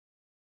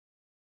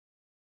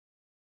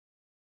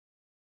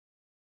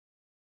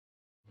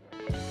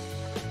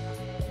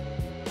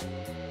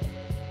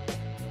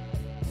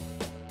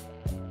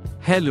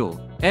Hello,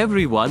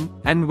 everyone,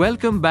 and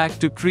welcome back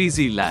to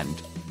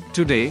CreazyLand.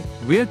 Today,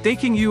 we're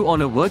taking you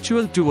on a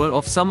virtual tour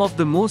of some of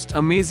the most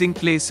amazing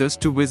places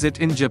to visit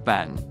in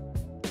Japan.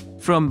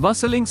 From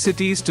bustling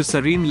cities to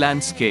serene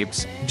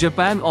landscapes,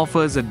 Japan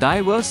offers a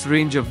diverse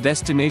range of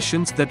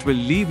destinations that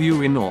will leave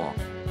you in awe.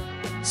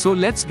 So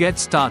let's get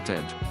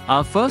started.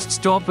 Our first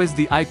stop is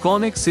the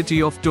iconic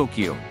city of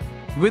Tokyo.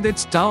 With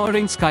its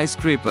towering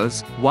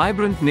skyscrapers,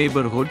 vibrant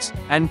neighborhoods,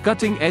 and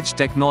cutting-edge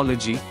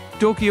technology,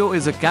 Tokyo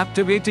is a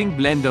captivating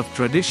blend of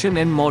tradition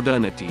and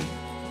modernity.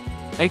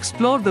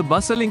 Explore the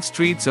bustling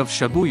streets of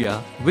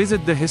Shibuya,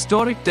 visit the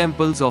historic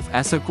temples of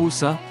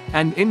Asakusa,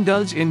 and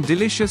indulge in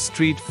delicious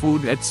street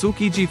food at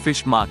Tsukiji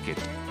Fish Market.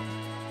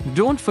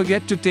 Don't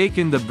forget to take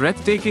in the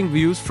breathtaking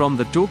views from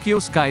the Tokyo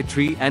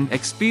Skytree and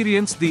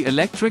experience the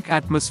electric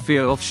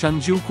atmosphere of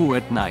Shinjuku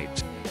at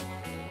night.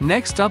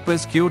 Next up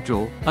is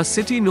Kyoto, a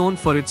city known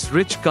for its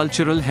rich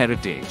cultural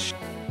heritage.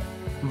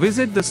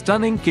 Visit the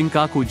stunning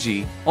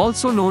Kinkaku-ji,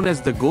 also known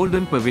as the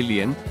Golden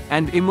Pavilion,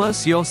 and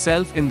immerse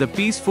yourself in the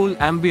peaceful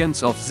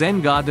ambience of Zen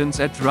gardens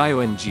at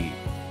Ryoan-ji.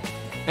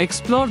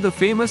 Explore the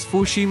famous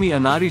Fushimi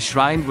Inari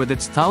Shrine with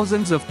its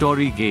thousands of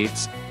torii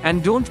gates,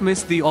 and don't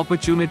miss the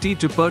opportunity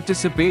to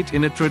participate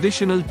in a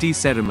traditional tea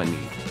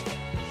ceremony.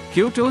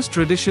 Kyoto's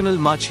traditional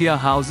machiya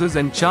houses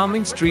and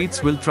charming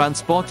streets will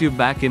transport you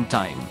back in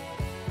time.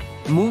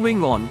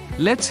 Moving on,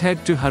 let's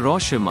head to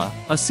Hiroshima,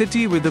 a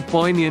city with a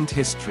poignant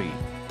history.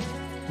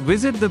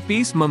 Visit the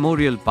Peace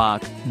Memorial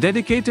Park,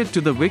 dedicated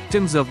to the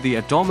victims of the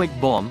atomic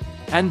bomb,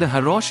 and the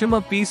Hiroshima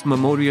Peace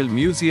Memorial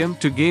Museum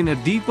to gain a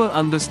deeper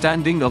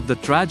understanding of the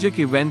tragic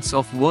events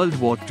of World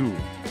War II.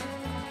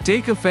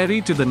 Take a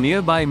ferry to the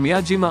nearby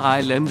Miyajima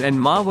Island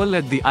and marvel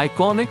at the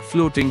iconic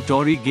floating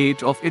torii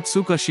gate of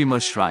Itsukashima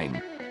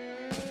Shrine.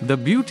 The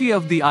beauty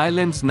of the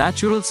island's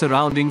natural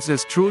surroundings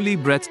is truly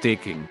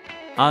breathtaking.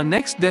 Our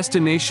next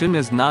destination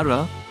is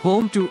Nara,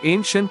 home to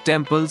ancient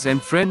temples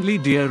and friendly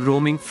deer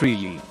roaming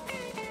freely.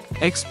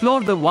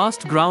 Explore the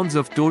vast grounds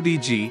of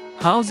Todiji,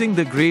 housing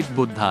the great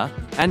Buddha,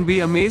 and be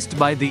amazed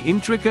by the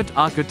intricate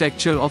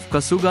architecture of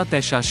Kasuga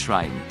Tesha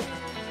Shrine.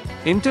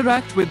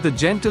 Interact with the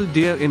gentle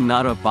deer in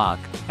Nara Park,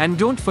 and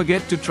don't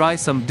forget to try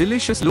some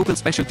delicious local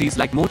specialties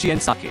like mochi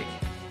and sake.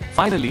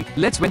 Finally,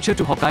 let's venture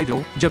to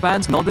Hokkaido,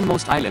 Japan's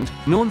northernmost island,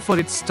 known for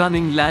its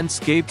stunning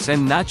landscapes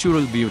and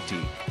natural beauty.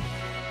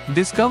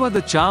 Discover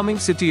the charming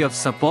city of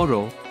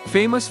Sapporo,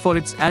 famous for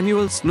its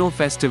annual snow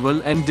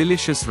festival and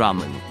delicious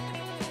ramen.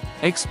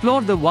 Explore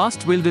the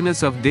vast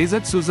wilderness of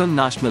Daisetsuzan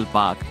National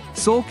Park,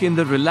 soak in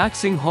the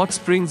relaxing hot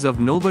springs of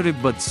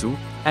Noboributsu,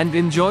 and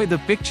enjoy the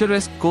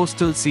picturesque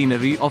coastal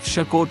scenery of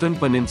Shakotan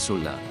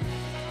Peninsula.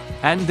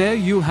 And there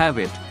you have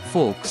it,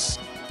 folks.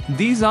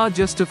 These are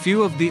just a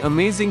few of the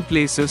amazing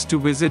places to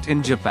visit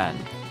in Japan.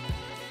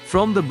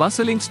 From the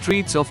bustling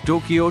streets of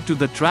Tokyo to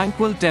the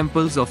tranquil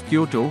temples of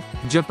Kyoto,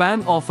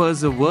 Japan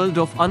offers a world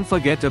of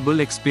unforgettable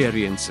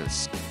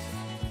experiences.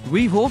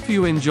 We hope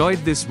you enjoyed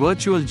this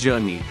virtual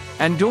journey,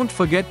 and don't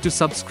forget to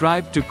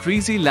subscribe to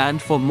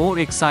CreazyLand for more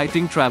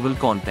exciting travel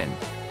content.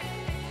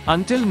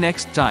 Until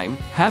next time,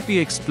 happy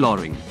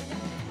exploring!